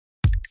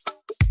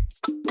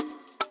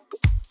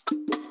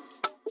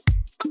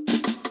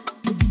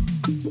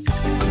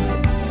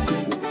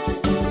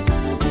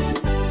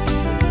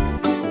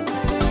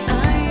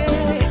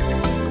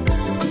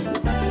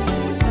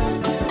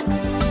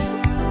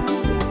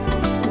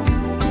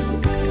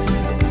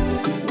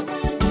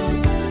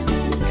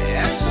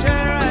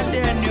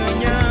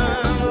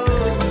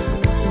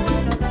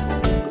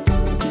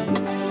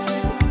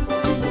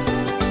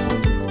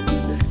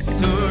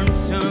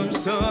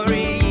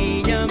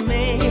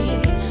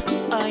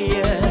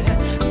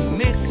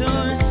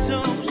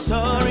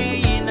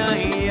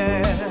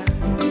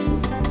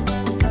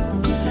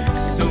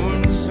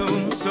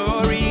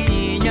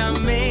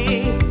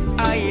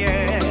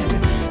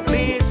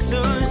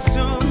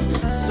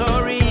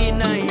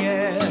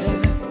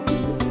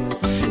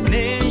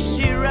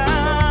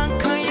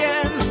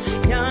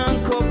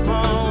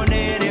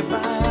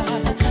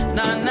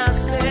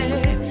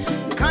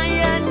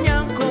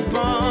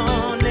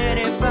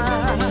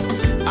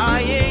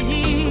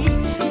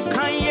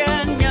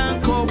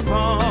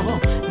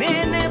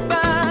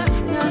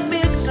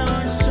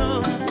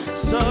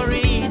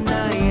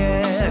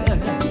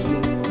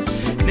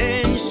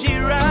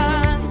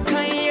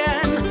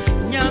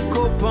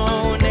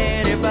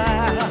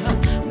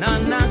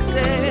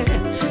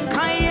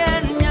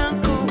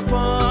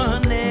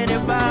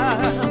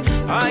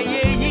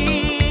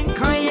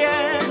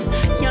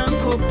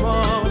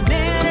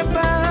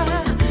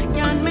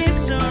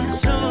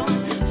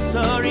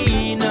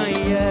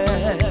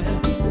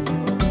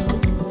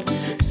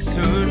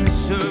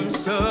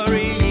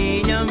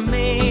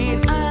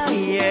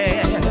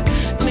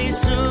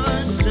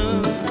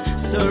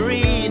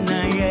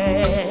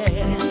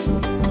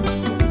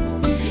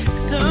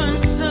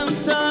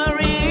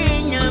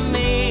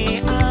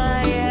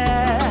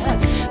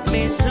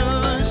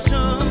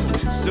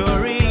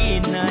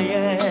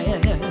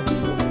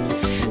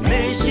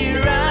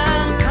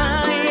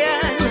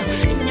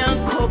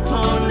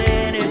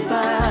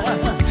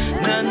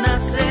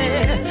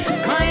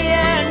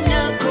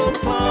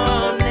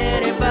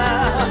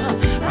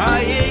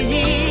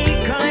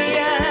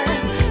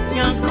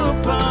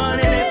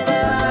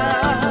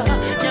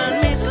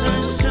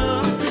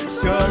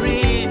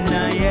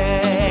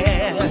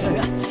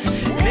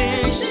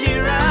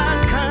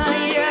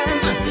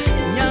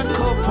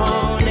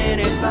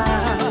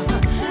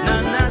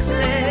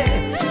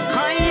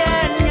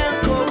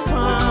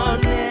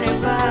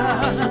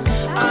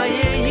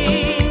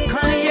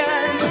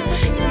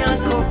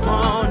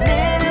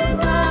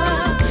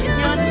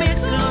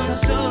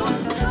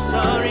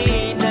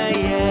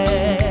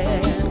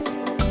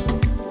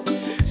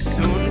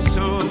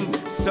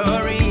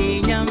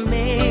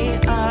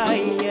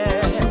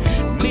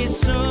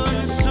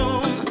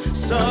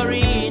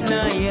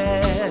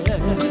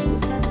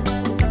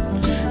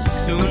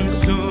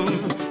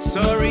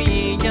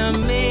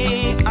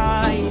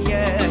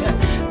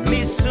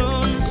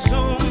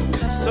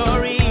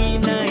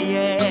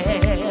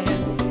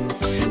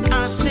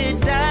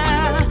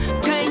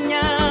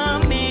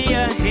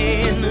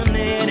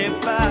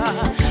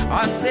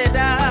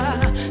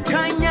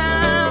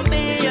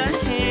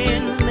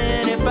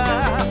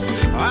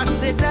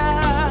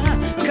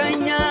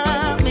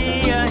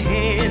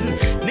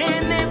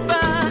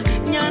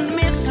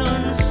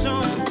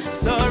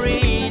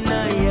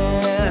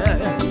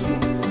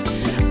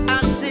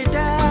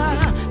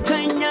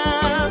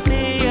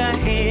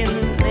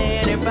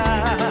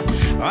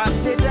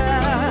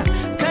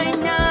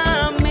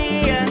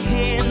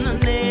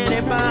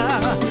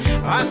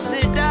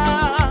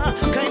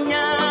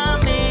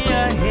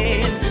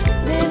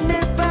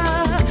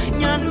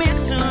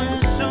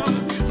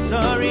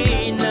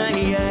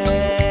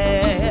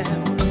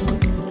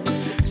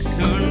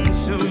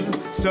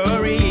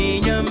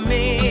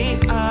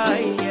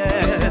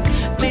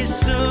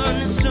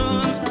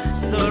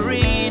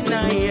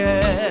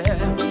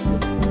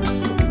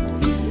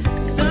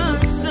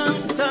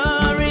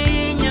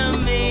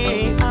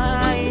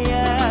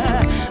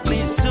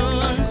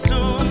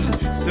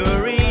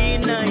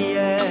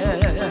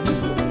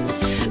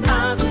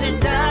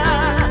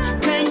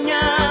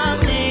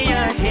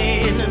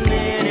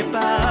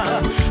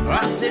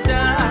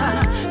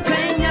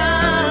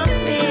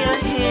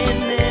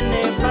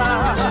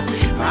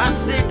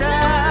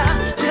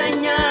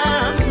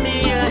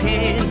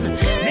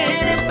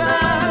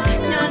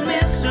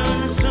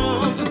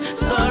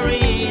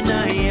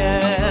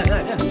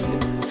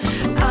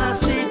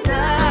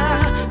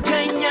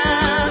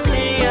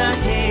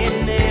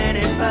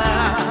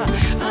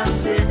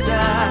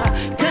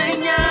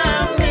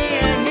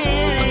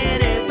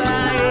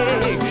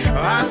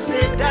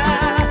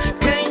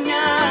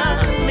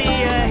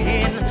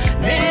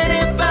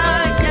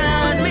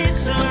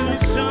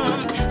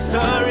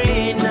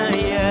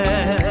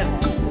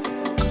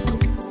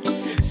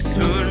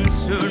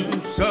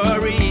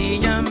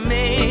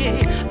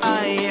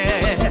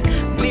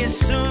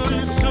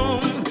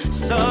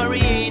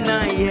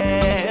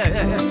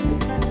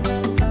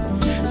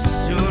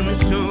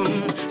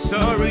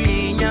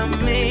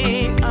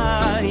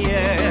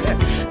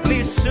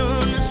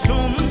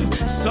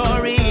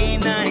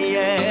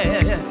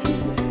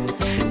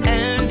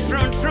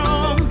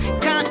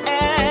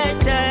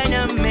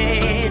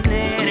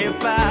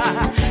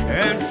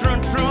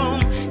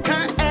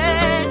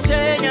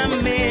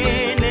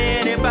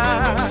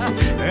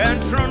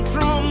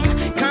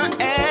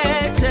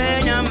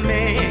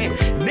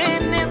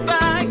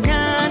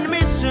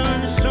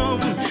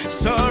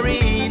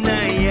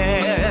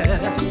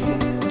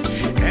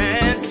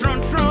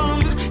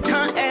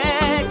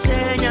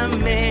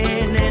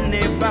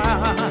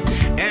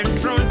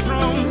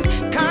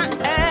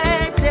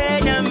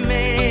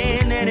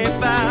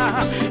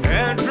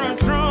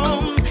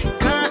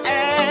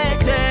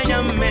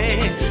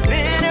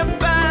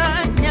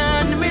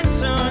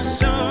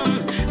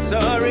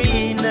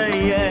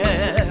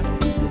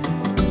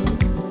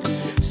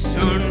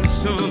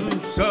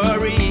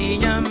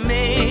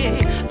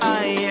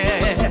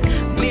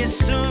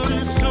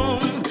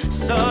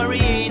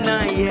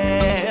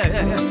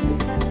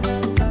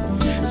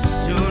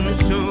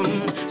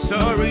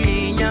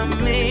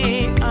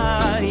Nyame,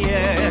 ah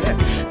yeah.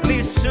 Me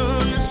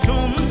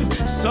Sunsum,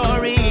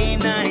 sorry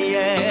na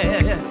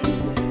yeah.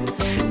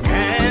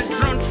 And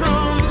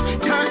trum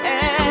can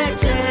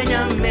eche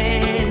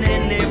Nyame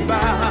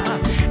neneba.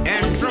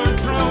 And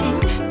trum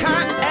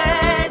can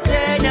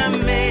eche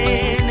Nyame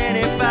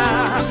neneba.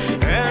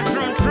 And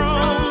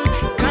trum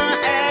can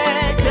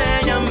eche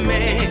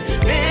Nyame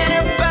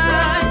neneba.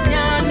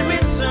 Nyan me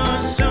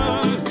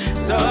Sunsum,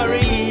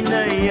 sorry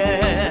na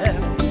yeah.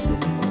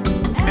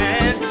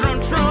 And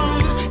trum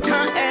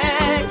can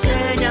eche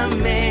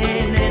Nyame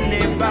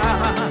neneba.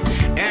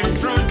 And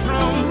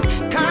trum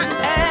can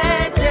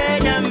eche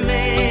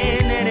Nyame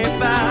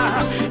neneba.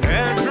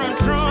 And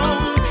trum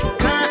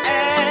can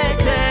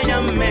eche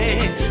Nyame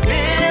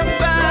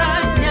neneba.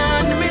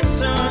 Nyan me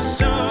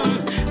Sunsum,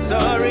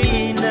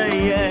 sorry na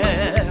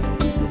yeah.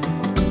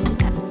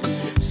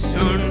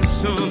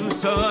 Sunsum,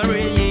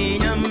 sorry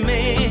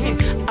Nyame,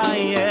 ah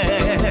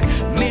yeah.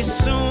 Me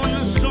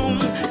Sunsum,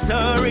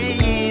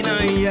 sorry na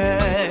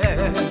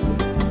yeah.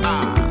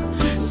 Ah,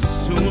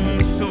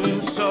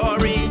 Sunsum,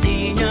 sorry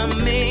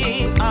Nyame,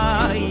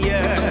 ah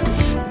yeah.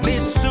 Me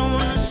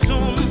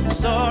Sunsum,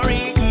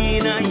 sorry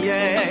na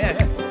yeah.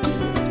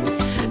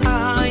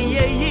 Ah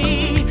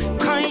yeah,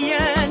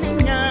 kayen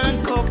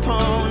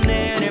nyankopon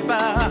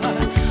nereba.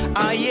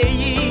 Ah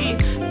yeah,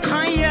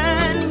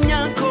 kayen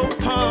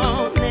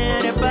nyankopon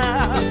nereba.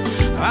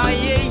 Ah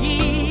yeah,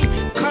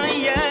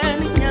 kayen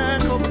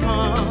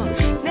nyankopon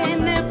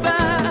nereba.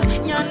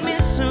 Nyan me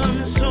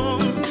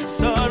Sunsum,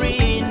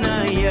 sorry na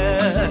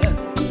yeah.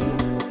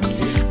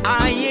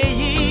 Ah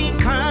yeah,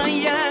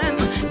 kayen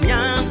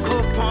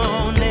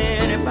nyankopon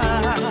nereba.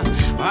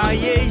 Ah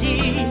yeah,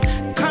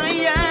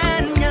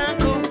 kayen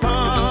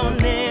nyankopon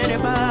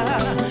nereba.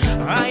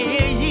 Ah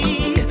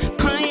yeah,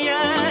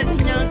 kayen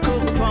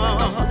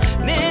nyankopon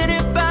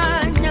nereba.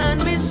 Nyan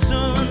me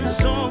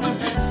Sunsum,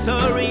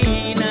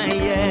 sorry na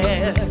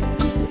yeah.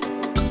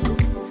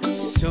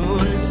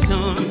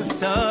 Sunsum,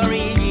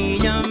 sorry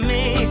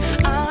Nyame,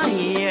 ah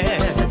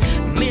yeah.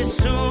 Me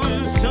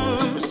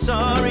Sunsum,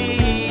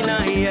 sorry na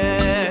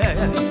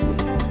yeah.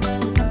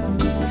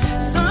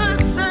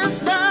 Sunsum,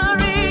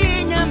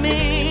 sorry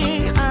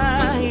Nyame,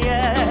 ah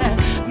yeah.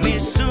 Me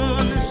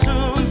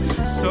Sunsum,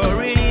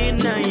 sorry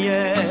na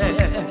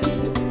yeah.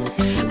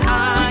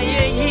 Ah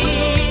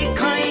yeah,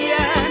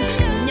 kayen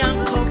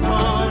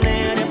nyankopon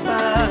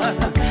nereba.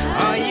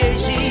 Ah yeah,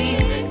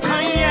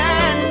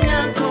 kayen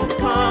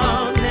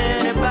nyankopon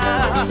nereba.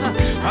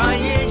 Ah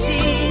yeah,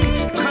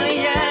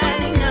 kayen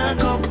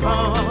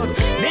nyankopon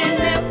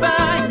nereba.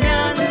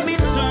 Nyan me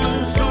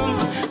Sunsum,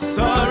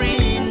 sorry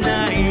na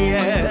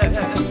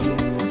yeah.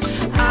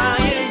 Ah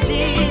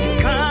yeah,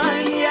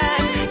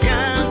 kayen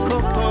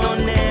nyankopon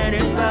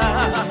nereba.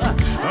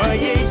 Ah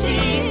yeah,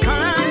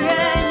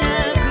 kayen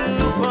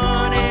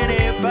nyankopon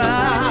nereba.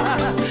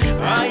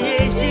 Ah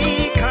yeah,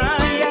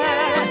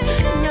 kayen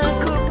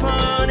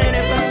nyankopon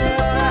nereba.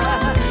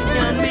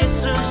 Nyan me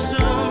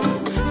Sunsum,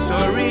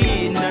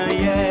 sorry na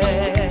yeah.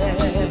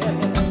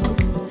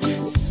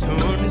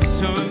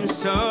 Sunsum,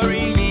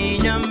 sorry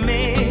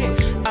Nyame,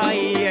 ah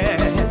yeah.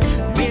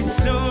 Me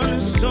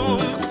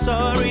Sunsum,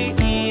 sorry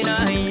na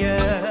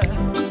yeah.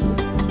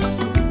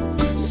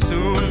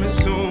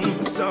 Sunsum,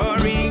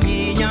 sorry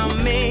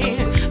Nyame,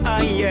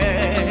 ah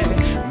yeah.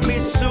 Me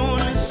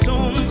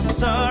Sunsum,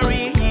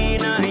 sorry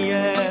na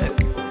yeah.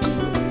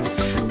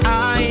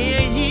 Ah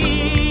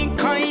yeah,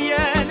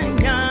 kayen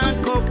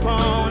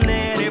nyankopon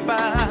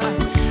nereba.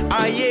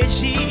 Ah yeah,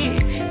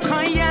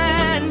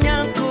 kayen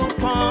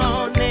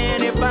nyankopon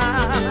nereba.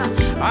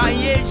 Ah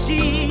yeah,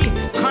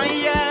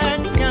 kayen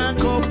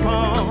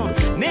nyankopon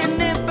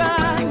nereba.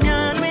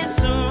 Nyan me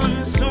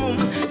Sunsum,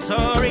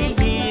 sorry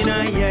na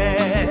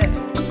yeah.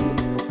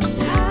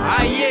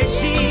 Ah yeah,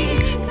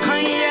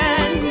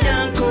 kayen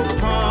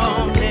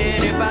nyankopon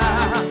nereba.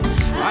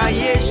 Ah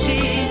yeah,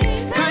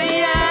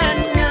 kayen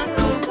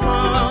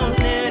nyankopon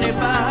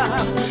nereba.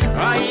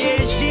 Ah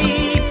yeah,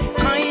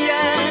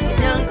 kayen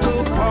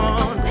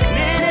nyankopon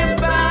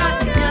nereba.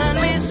 Nyan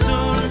me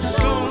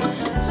Sunsum,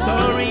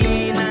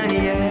 sorry na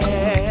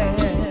yeah.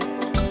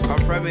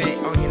 From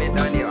Ohene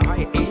Daniel.